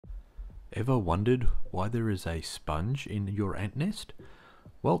Ever wondered why there is a sponge in your ant nest?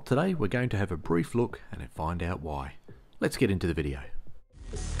 Well, today we're going to have a brief look and find out why. Let's get into the video.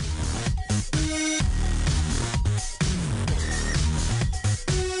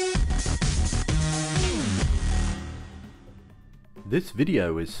 This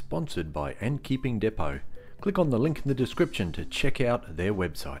video is sponsored by Ant Keeping Depot. Click on the link in the description to check out their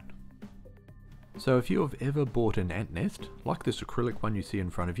website. So if you have ever bought an ant nest, like this acrylic one you see in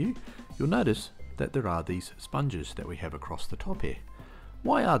front of you, you'll notice that there are these sponges that we have across the top here.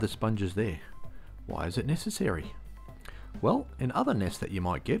 Why are the sponges there? Why is it necessary? Well, in other nests that you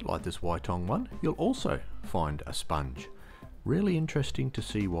might get, like this Waitong one, you'll also find a sponge. Really interesting to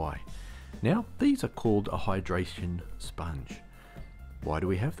see why. Now, these are called a hydration sponge. Why do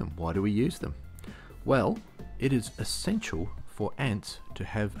we have them? Why do we use them? Well, it is essential for ants to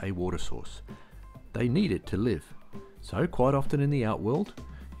have a water source. They need it to live. So quite often in the outworld,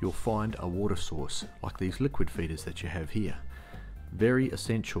 you'll find a water source, like these liquid feeders that you have here. Very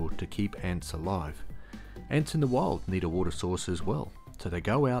essential to keep ants alive. Ants in the wild need a water source as well. So they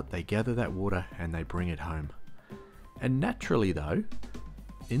go out, they gather that water, and they bring it home. And naturally though,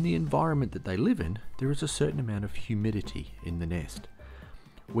 in the environment that they live in, there is a certain amount of humidity in the nest.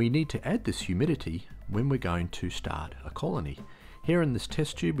 We need to add this humidity when we're going to start a colony. Here in this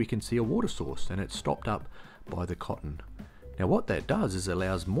test tube we can see a water source, and it's stopped up by the cotton. Now what that does is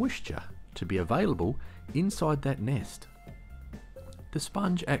allows moisture to be available inside that nest. The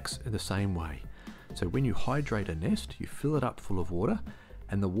sponge acts the same way. So when you hydrate a nest, you fill it up full of water,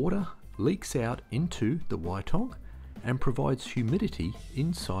 and the water leaks out into the Waitong and provides humidity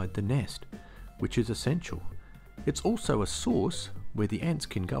inside the nest, which is essential. It's also a source where the ants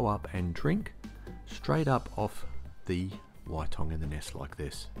can go up and drink straight up off the Waitong in the nest like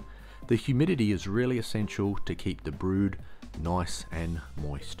this. The humidity is really essential to keep the brood nice and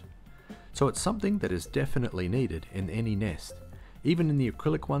moist. So it's something that is definitely needed in any nest. Even in the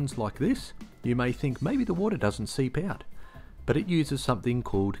acrylic ones like this, you may think maybe the water doesn't seep out, but it uses something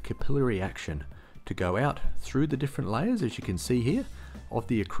called capillary action to go out through the different layers, as you can see here, of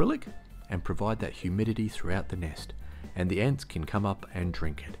the acrylic and provide that humidity throughout the nest, and the ants can come up and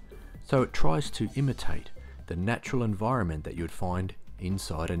drink it. So it tries to imitate the natural environment that you would find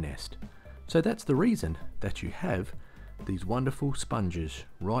inside a nest. So that's the reason that you have these wonderful sponges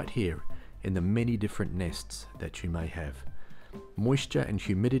right here in the many different nests that you may have. Moisture and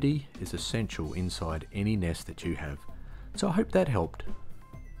humidity is essential inside any nest that you have. So I hope that helped.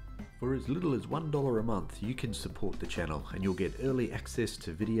 For as little as $1 a month, you can support the channel and you'll get early access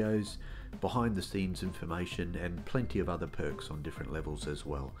to videos, behind the scenes information, and plenty of other perks on different levels as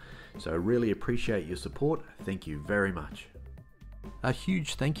well. So I really appreciate your support. Thank you very much. A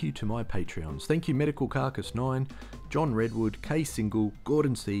huge thank you to my Patreons. Thank you Medical Carcass 9, John Redwood, K Single,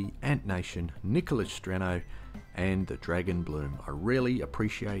 Gordon C, Ant Nation, Nicholas Strano, and the Dragon Bloom. I really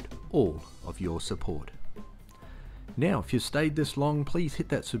appreciate all of your support. Now, if you've stayed this long, please hit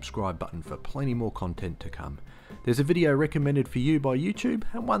that subscribe button for plenty more content to come. There's a video recommended for you by YouTube,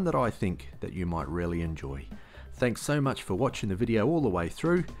 and one that I think that you might really enjoy. Thanks so much for watching the video all the way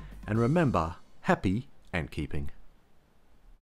through, and remember, happy ant keeping.